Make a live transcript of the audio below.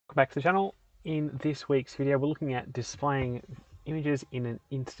Welcome back to the channel. In this week's video, we're looking at displaying images in an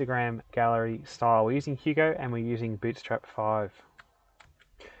Instagram gallery style. We're using Hugo and we're using Bootstrap 5.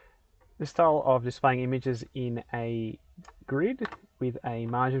 This style of displaying images in a grid with a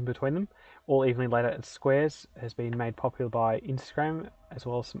margin between them, all evenly laid out as squares, has been made popular by Instagram as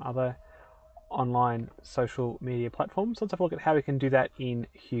well as some other online social media platforms. Let's have a look at how we can do that in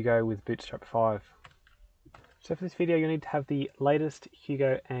Hugo with Bootstrap 5. So for this video, you'll need to have the latest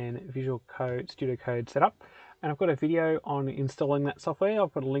Hugo and Visual Code Studio Code set up. And I've got a video on installing that software.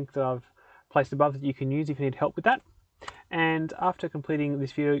 I've got a link that I've placed above that you can use if you need help with that. And after completing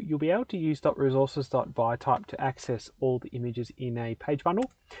this video, you'll be able to use .resources.bytype to access all the images in a page bundle.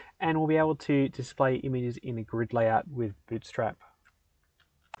 And we'll be able to display images in a grid layout with Bootstrap.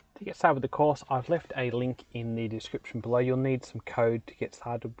 To get started with the course, I've left a link in the description below. You'll need some code to get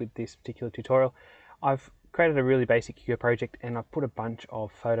started with this particular tutorial. I've created a really basic Hugo project and I've put a bunch of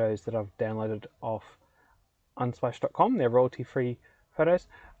photos that I've downloaded off unsplash.com. They're royalty-free photos.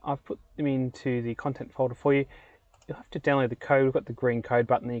 I've put them into the content folder for you. You'll have to download the code. We've got the green code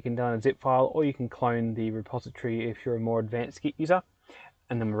button there. You can download a zip file or you can clone the repository if you're a more advanced Git user,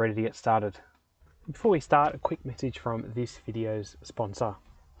 and then we're ready to get started. Before we start, a quick message from this video's sponsor.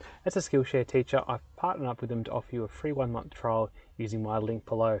 As a Skillshare teacher, I've partnered up with them to offer you a free 1-month trial using my link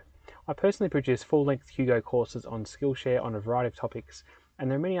below. I personally produce full-length Hugo courses on Skillshare on a variety of topics, and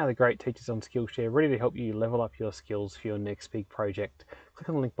there are many other great teachers on Skillshare ready to help you level up your skills for your next big project. Click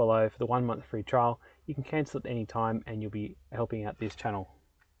on the link below for the 1-month free trial. You can cancel at any time and you'll be helping out this channel.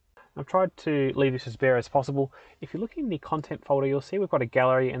 I've tried to leave this as bare as possible. If you're looking in the content folder, you'll see we've got a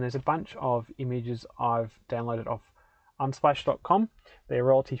gallery and there's a bunch of images I've downloaded off unsplash.com. They're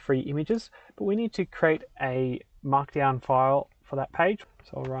royalty-free images, but we need to create a markdown file for that page.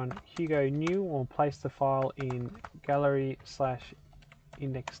 So I'll run Hugo new, we'll place the file in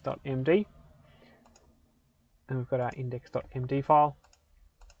gallery/index.md, and we've got our index.md file.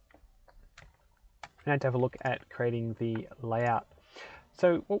 We need to have a look at creating the layout.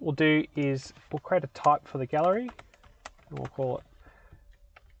 So what we'll do is we'll create a type for the gallery and we'll call it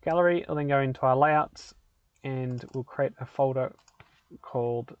gallery. We'll then go into our layouts and we'll create a folder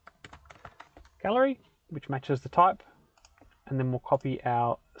called gallery, which matches the type, and then we'll copy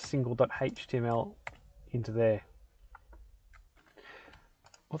our single.html into there.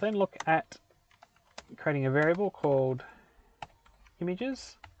 We'll then look at creating a variable called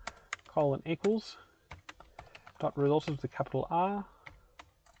images :equals .resources with a capital R,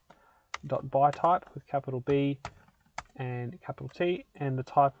 .bytype with capital B and capital T, and the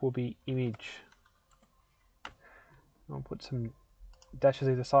type will be image. I'll put some dashes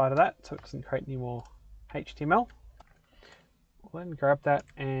either side of that so it doesn't create any more HTML. We'll then grab that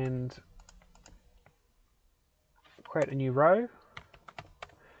and create a new row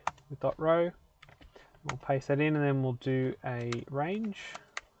with .row. We'll paste that in and then we'll do a range.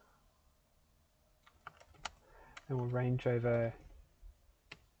 And we'll range over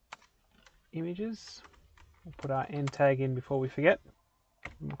images. We'll put our end tag in before we forget.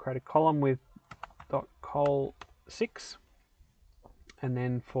 And we'll create a column with .col6. And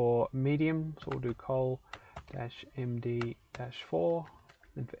then for medium, so we'll do col-md-4.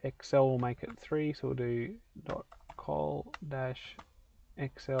 And for XL, we'll make it 3, so we'll do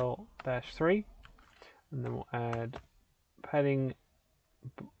 .col-xl-3. And then we'll add padding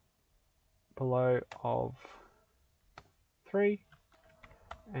below of 3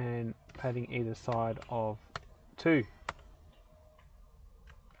 and padding either side of 2.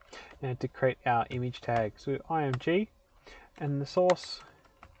 Now to create our image tag, so img, and the source,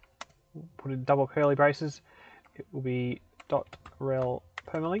 we'll put in double curly braces, it will be .rel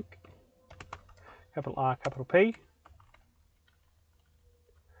permalink, capital R, capital P,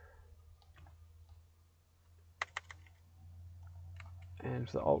 and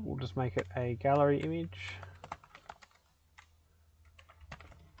for the alt we'll just make it a gallery image.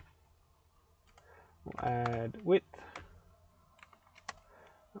 We'll add width,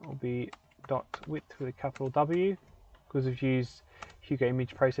 that will be .width with a capital W, because we've used Hugo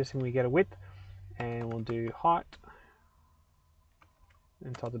image processing we get a width, and we'll do height,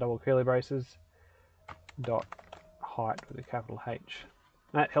 inside the double curly braces, .height with a capital H.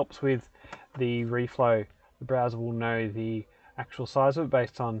 That helps with the reflow. The browser will know the actual size of it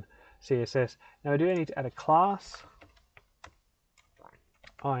based on CSS. Now we do need to add a class,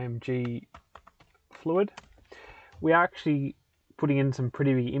 img fluid. We are actually putting in some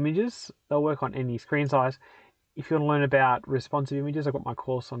pretty big images. They'll work on any screen size. If you want to learn about responsive images, I've got my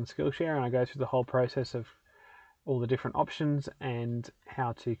course on Skillshare and I go through the whole process of all the different options and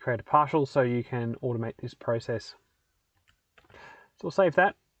how to create a partial so you can automate this process. So we'll save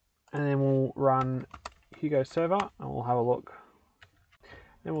that and then we'll run Hugo server and we'll have a look.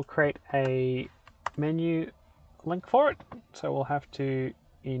 Then we'll create a menu link for it. So we'll have to,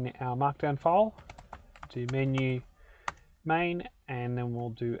 in our markdown file, do menu main, and then we'll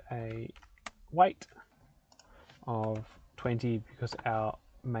do a weight of 20 because our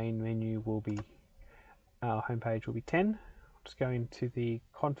main menu will be, our homepage will be 10. Just go into the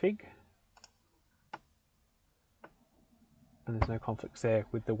config, and there's no conflicts there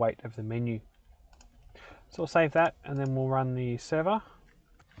with the weight of the menu. So we'll save that, and then we'll run the server,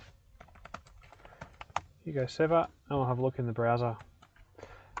 Hugo server, and we'll have a look in the browser.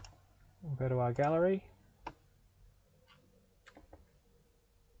 We'll go to our gallery.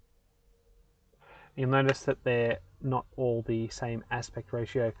 You'll notice that they're not all the same aspect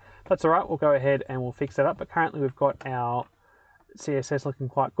ratio. That's all right, we'll go ahead and we'll fix that up, but currently we've got our CSS looking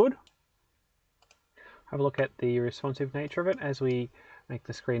quite good. Have a look at the responsive nature of it. As we make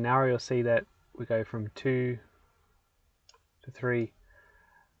the screen narrow, you'll see that we go from 2 to 3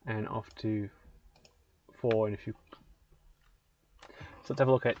 and off to 4. And if you, so let's have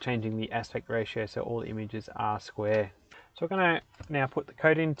a look at changing the aspect ratio so all the images are square. So we're going to now put the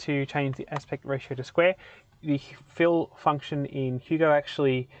code in to change the aspect ratio to square. The fill function in Hugo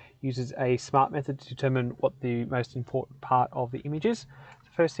actually uses a smart method to determine what the most important part of the image is.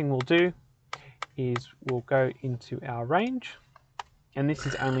 The first thing we'll do is we'll go into our range, and this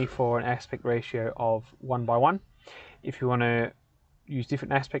is only for an aspect ratio of 1:1. If you want to use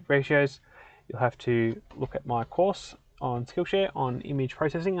different aspect ratios, you'll have to look at my course on Skillshare on image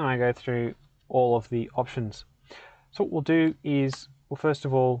processing, and I go through all of the options. So what we'll do is we'll first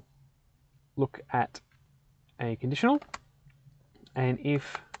of all look at a conditional, and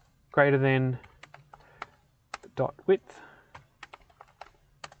if greater than dot width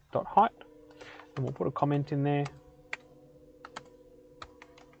dot height, and we'll put a comment in there.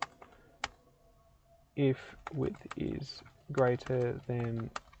 If width is greater than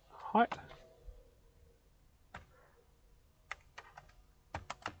height,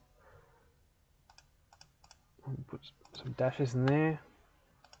 we'll put some dashes in there.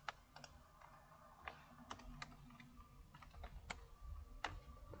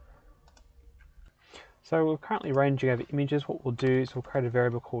 So we're currently ranging over images. What we'll do is we'll create a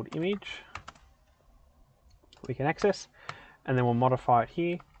variable called image we can access, and then we'll modify it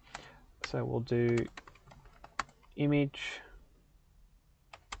here. So we'll do image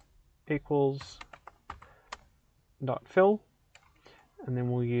equals dot fill, and then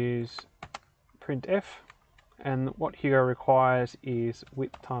we'll use printf, and what Hugo requires is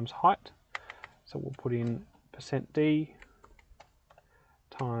width times height. So we'll put in %d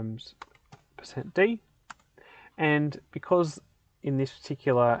times %d, and because in this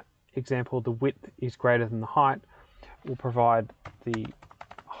particular example the width is greater than the height, we'll provide the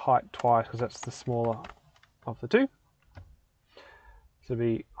height twice because that's the smaller of the two. So it'll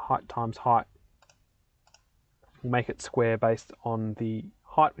be height times height. We'll make it square based on the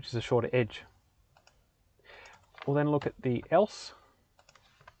height, which is a shorter edge. We'll then look at the else.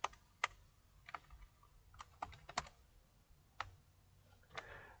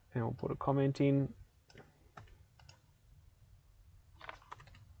 And we'll put a comment in.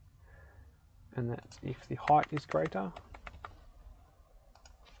 And that's if the height is greater.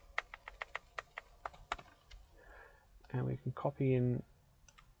 And we can copy in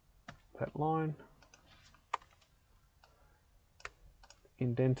that line,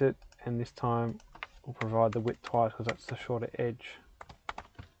 indent it, and this time we'll provide the width twice because that's the shorter edge.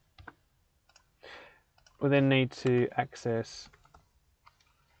 We then need to access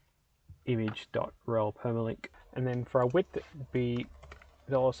image.rel permalink, and then for our width it will be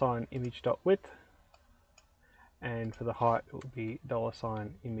 $image.width, and for the height it will be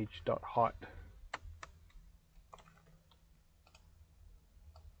 $image.height.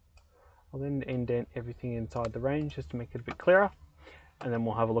 I'll then indent everything inside the range just to make it a bit clearer, and then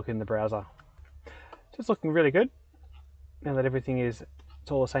we'll have a look in the browser. So it's looking really good. Now that everything is,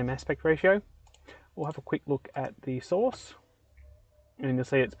 it's all the same aspect ratio, we'll have a quick look at the source. And you'll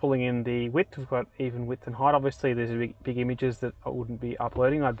see it's pulling in the width. We've got even width and height. Obviously there's big images that I wouldn't be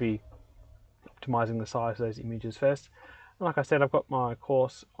uploading. I'd be optimizing the size of those images first. And like I said, I've got my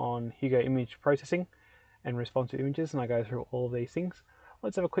course on Hugo image processing and responsive images, and I go through all of these things.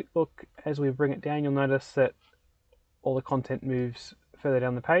 Let's have a quick look. As we bring it down, you'll notice that all the content moves further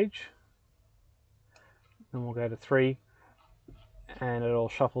down the page. Then we'll go to 3 and it all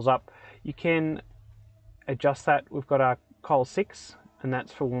shuffles up. You can adjust that. We've got our col 6, and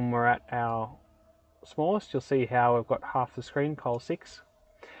that's for when we're at our smallest. You'll see how we've got half the screen, col 6.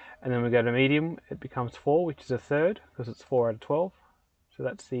 And then we go to medium, it becomes 4, which is a third because it's 4 out of 12. So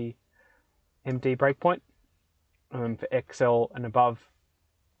that's the MD breakpoint for XL and above.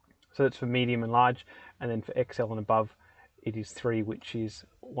 So that's for medium and large, and then for XL and above, it is 3, which is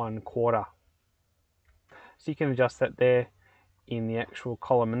 1/4. So you can adjust that there in the actual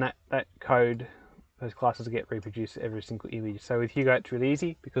column, and that code, those classes get reproduced every single image. So with Hugo, it's really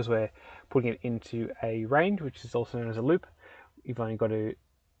easy because we're putting it into a range, which is also known as a loop. You've only got to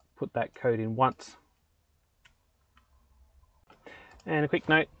put that code in once. And a quick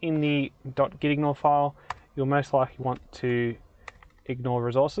note, in the .gitignore file, you'll most likely want to ignore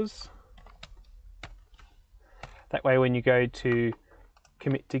resources. That way when you go to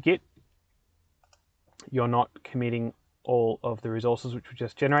commit to Git, you're not committing all of the resources which were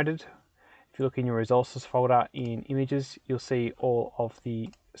just generated. If you look in your resources folder in images, you'll see all of the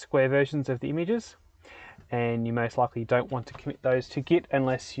square versions of the images, and you most likely don't want to commit those to Git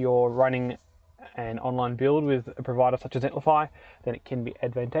unless you're running an online build with a provider such as Netlify. Then it can be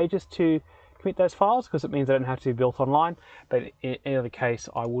advantageous to commit those files because it means they don't have to be built online. But in any other case,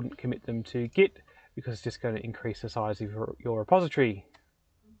 I wouldn't commit them to Git because it's just going to increase the size of your repository.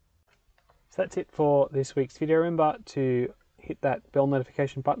 So that's it for this week's video. Remember to hit that bell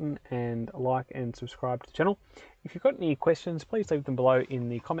notification button and like and subscribe to the channel. If you've got any questions, please leave them below in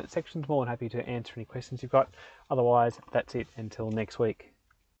the comment section. I'm more than happy to answer any questions you've got. Otherwise, that's it until next week.